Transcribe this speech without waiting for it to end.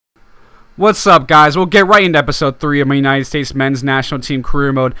What's up, guys? We'll get right into episode 3 of my United States men's national team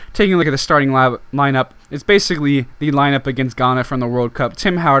career mode. Taking a look at the starting lineup. It's basically the lineup against Ghana from the World Cup.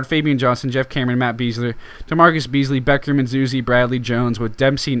 Tim Howard, Fabian Johnson, Jeff Cameron, Matt Beasley, DeMarcus Beasley, Beckerman, Zuzi, Bradley Jones, with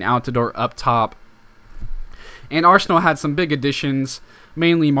Dempsey and Altidore up top. And Arsenal had some big additions,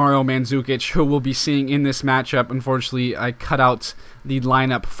 mainly Mario Mandzukic, who we'll be seeing in this matchup. Unfortunately, I cut out the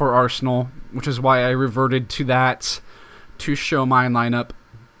lineup for Arsenal, which is why I reverted to that to show my lineup.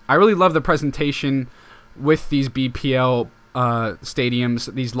 I really love the presentation with these BPL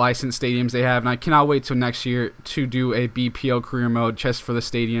stadiums, these licensed stadiums they have, and I cannot wait till next year to do a BPL career mode just for the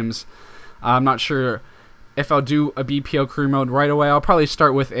stadiums. I'm not sure if I'll do a BPL career mode right away. I'll probably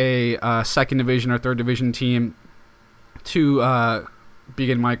start with a second division or third division team to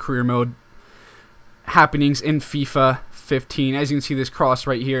begin my career mode happenings in FIFA 15. As you can see, this cross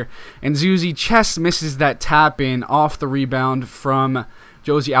right here, and Zuzi just misses that tap in off the rebound from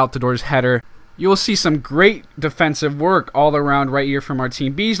Josie Altidore's header. You'll see some great defensive work all around right here from our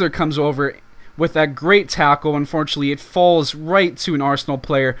team. Beasley comes over with that great tackle. Unfortunately, it falls right to an Arsenal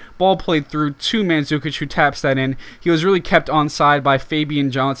player. Ball played through to Mandzukic, who taps that in. He was really kept onside by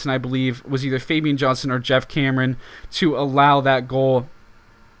Fabian Johnson, I believe. It was either Fabian Johnson or Jeff Cameron to allow that goal.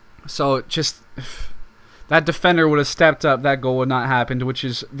 So just if that defender would have stepped up, that goal would not happen, which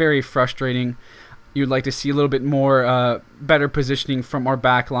is very frustrating. You'd like to see a little bit more better positioning from our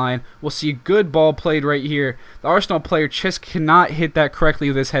back line. We'll see a good ball played right here. The Arsenal player just cannot hit that correctly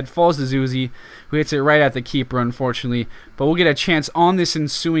with his head. Falls to Zuzi, who hits it right at the keeper, unfortunately. But we'll get a chance on this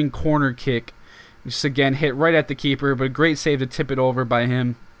ensuing corner kick. Just again, hit right at the keeper, but a great save to tip it over by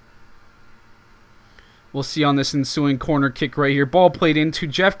him. We'll see on this ensuing corner kick right here. Ball played into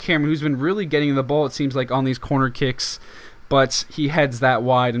Jeff Cameron, who's been really getting the ball, it seems like, on these corner kicks. But he heads that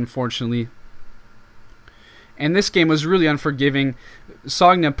wide, unfortunately. And this game was really unforgiving.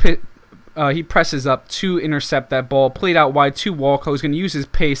 Sogna, he presses up to intercept that ball. Played out wide to Walcott, who's going to use his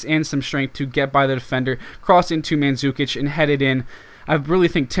pace and some strength to get by the defender. Cross into Mandzukic and head it in. I really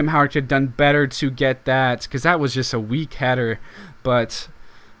think Tim Howard could have done better to get that, because that was just a weak header. But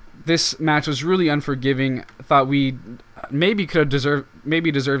this match was really unforgiving. I thought we maybe could have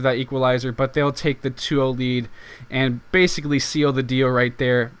deserved that equalizer, but they'll take the 2-0 lead and basically seal the deal right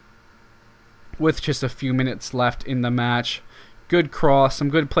there with just a few minutes left in the match. Good cross, some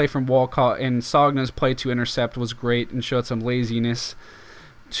good play from Walcott, and Sogna's play to intercept was great and showed some laziness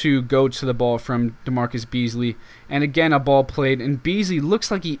to go to the ball from DeMarcus Beasley. And again, a ball played, and Beasley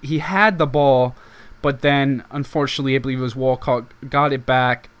looks like he had the ball, but then, unfortunately, I believe it was Walcott, got it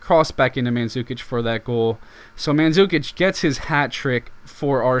back, crossed back into Mandzukic for that goal. So Mandzukic gets his hat trick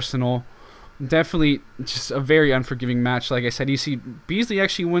for Arsenal. Definitely just a very unforgiving match. Like I said, you see Beasley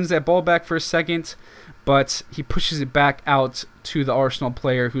actually wins that ball back for a second, but he pushes it back out to the Arsenal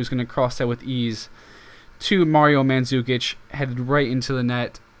player, who's going to cross that with ease to Mario Mandzukic, headed right into the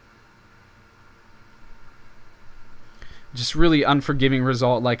net. Just really unforgiving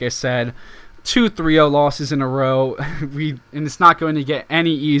result, like I said. 2 3-0 losses in a row, and it's not going to get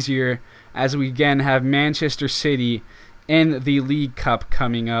any easier as we again have Manchester City in the League Cup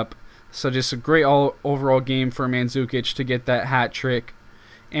coming up. So just a great overall game for Mandzukic to get that hat trick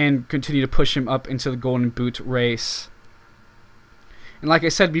and continue to push him up into the Golden Boot race. And like I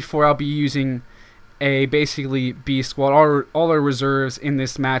said before, I'll be using a basically B squad, all our reserves in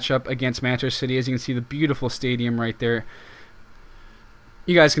this matchup against Manchester City. As you can see, the beautiful stadium right there.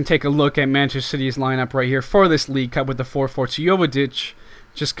 You guys can take a look at Manchester City's lineup right here for this League Cup with the 4-4-2. Jovic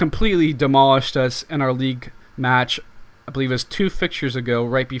just completely demolished us in our league match. I believe it was 2 fixtures ago,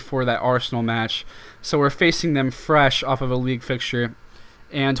 right before that Arsenal match. So we're facing them fresh off of a league fixture,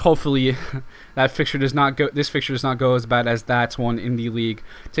 and hopefully that fixture does not go. This fixture does not go as bad as that one in the league.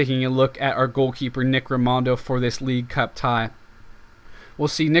 Taking a look at our goalkeeper Nick Raimondo for this League Cup tie. We'll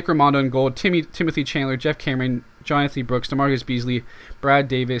see Nick Raimondo in goal, Timothy Chandler, Jeff Cameron, Jonathan Brooks, DeMarcus Beasley, Brad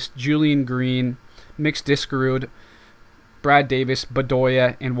Davis, Julian Green, Mix Diskerud, Brad Davis,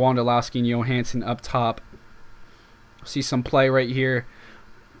 Bedoya, and Wondolowski and Johansson up top. See some play right here.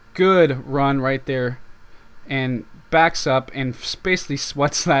 Good run right there. And backs up and basically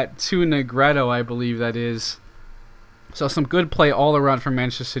sweats that to Negredo, I believe that is. So some good play all around from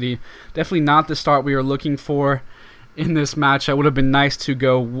Manchester City. Definitely not the start we were looking for in this match. It would have been nice to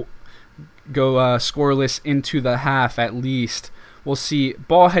go scoreless into the half at least. We'll see.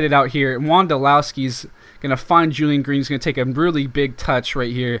 Ball headed out here. Wondolowski's going to find Julian Green. He's going to take a really big touch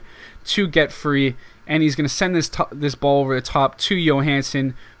right here to get free. And he's going to send this ball over the top to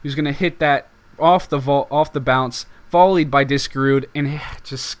Johansson, who's going to hit that off the bounce, volleyed by Diskerud and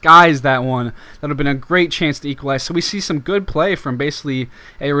just skies that one. That would have been a great chance to equalize. So we see some good play from basically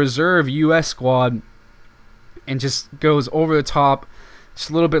a reserve U.S. squad and just goes over the top, just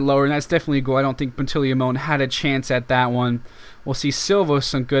a little bit lower, and that's definitely a goal. I don't think Pantilimon had a chance at that one. We'll see Silva,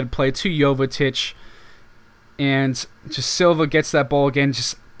 some good play to Jovetic, and just Silva gets that ball again.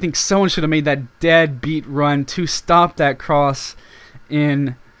 Just think someone should have made that dead beat run to stop that cross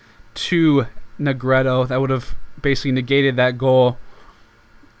in to Negredo. That would have basically negated that goal.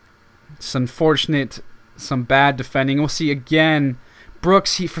 It's unfortunate, some bad defending. We'll see again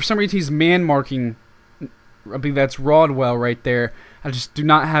Brooks, for some reason he's man marking. I believe that's Rodwell right there. I just do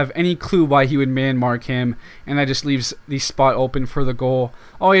not have any clue why he would man mark him, and that just leaves the spot open for the goal.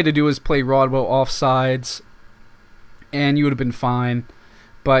 All he had to do was play Rodwell offsides, and you would have been fine.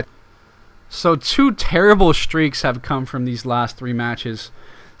 But so 2 terrible streaks have come from these last 3 matches.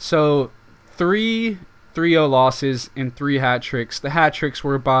 So 3 3-0 losses and 3 hat tricks. The hat tricks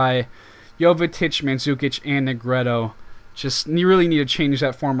were by Jovetic, Mandzukic, and Negredo. Just you really need to change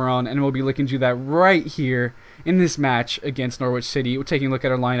that form around, and we'll be looking to do that right here in this match against Norwich City. We're taking a look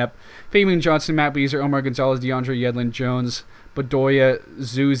at our lineup. Fabian Johnson, Matt Beasley, Omar Gonzalez, DeAndre Yedlin, Jones, Bedoya,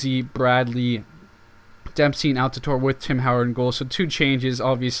 Zuzi, Bradley, Dempsey, and Altidore with Tim Howard in goal. So 2 changes,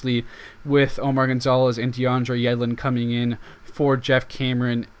 obviously, with Omar Gonzalez and DeAndre Yedlin coming in for Jeff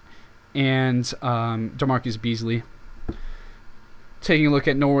Cameron and DeMarcus Beasley. Taking a look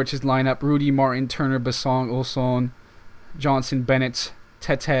at Norwich's lineup: Rudy, Martin, Turner, Basong, Olson, Johnson, Bennett,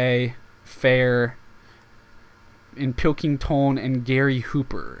 Tete, Fair, and Pilkington, and Gary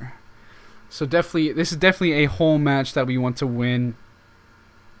Hooper. So this is definitely a home match that we want to win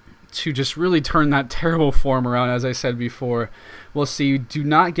to just really turn that terrible form around. As I said before, we'll see. Do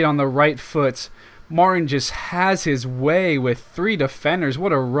not get on the right foot. Martin just has his way with 3 defenders.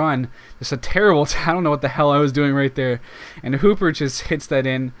 What a run. Just a terrible I don't know what the hell I was doing right there. And Hooper just hits that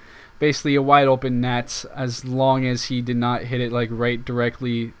in. Basically a wide open net, as long as he did not hit it like right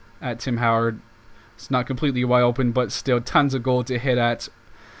directly at Tim Howard. It's not completely wide open, but still tons of goal to hit at.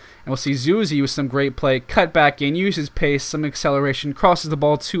 And we'll see Zuzi with some great play. Cut back in, uses pace, some acceleration, crosses the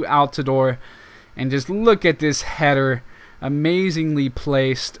ball to Altidore. And just look at this header. Amazingly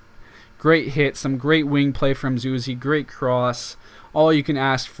placed. Great hit, some great wing play from Zuzi. Great cross. All you can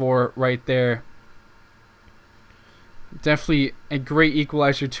ask for right there. Definitely a great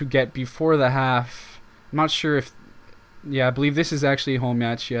equalizer to get before the half. I'm not sure if... Yeah, I believe this is actually a home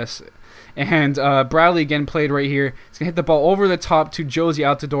match, yes. And Bradley again played right here. He's going to hit the ball over the top to Josie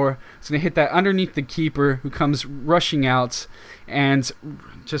Altidore. He's going to hit that underneath the keeper, who comes rushing out. And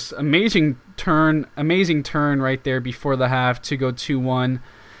just amazing turn right there before the half to go 2-1.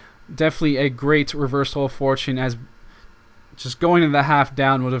 Definitely a great reversal of fortune, as just going into the half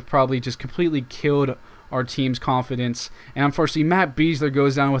down would have probably just completely killed our team's confidence. And unfortunately, Matt Beasley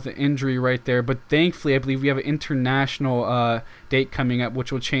goes down with an injury right there. But thankfully, I believe we have an international date coming up,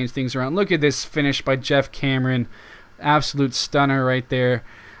 which will change things around. Look at this finish by Jeff Cameron. Absolute stunner right there.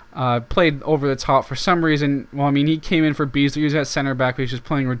 Played over the top for some reason. Well, I mean, he came in for Beasley. He was at center back, but he was just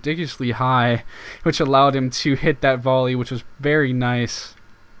playing ridiculously high, which allowed him to hit that volley, which was very nice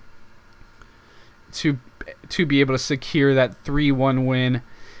to be able to secure that 3-1 win.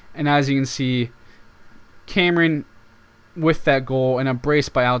 And as you can see, Cameron with that goal and a brace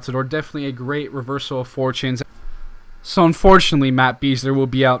by Altidore. Definitely a great reversal of fortunes. So unfortunately, Matt Beasley will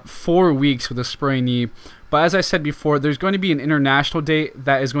be out 4 weeks with a sprained knee. But as I said before, there's going to be an international date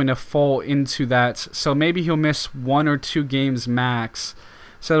that is going to fall into that. So maybe he'll miss 1 or 2 games max.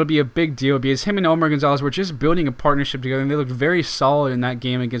 So it'll be a big deal, because him and Omar Gonzalez were just building a partnership together, and they looked very solid in that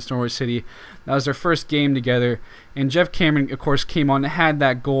game against Norwich City. That was their first game together. And Jeff Cameron, of course, came on and had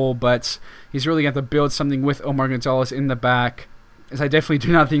that goal, but he's really got to build something with Omar Gonzalez in the back, as I definitely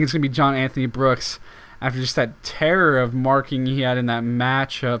do not think it's going to be John Anthony Brooks after just that terror of marking he had in that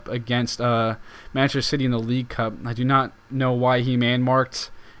matchup against Manchester City in the League Cup. I do not know why he man-marked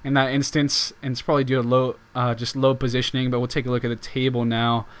in that instance, and it's probably due to low positioning. But we'll take a look at the table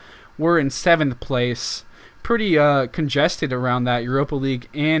now. We're in 7th place, pretty congested around that Europa League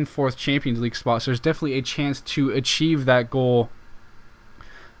and 4th Champions League spot. So there's definitely a chance to achieve that goal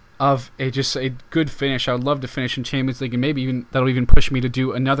of just a good finish. I would love to finish in Champions League, and maybe even that'll even push me to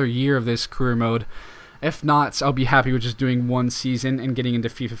do another year of this career mode. If not, I'll be happy with just doing 1 season and getting into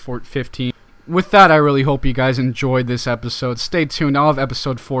FIFA 15. With that, I really hope you guys enjoyed this episode. Stay tuned. I'll have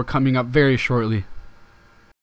episode 4 coming up very shortly.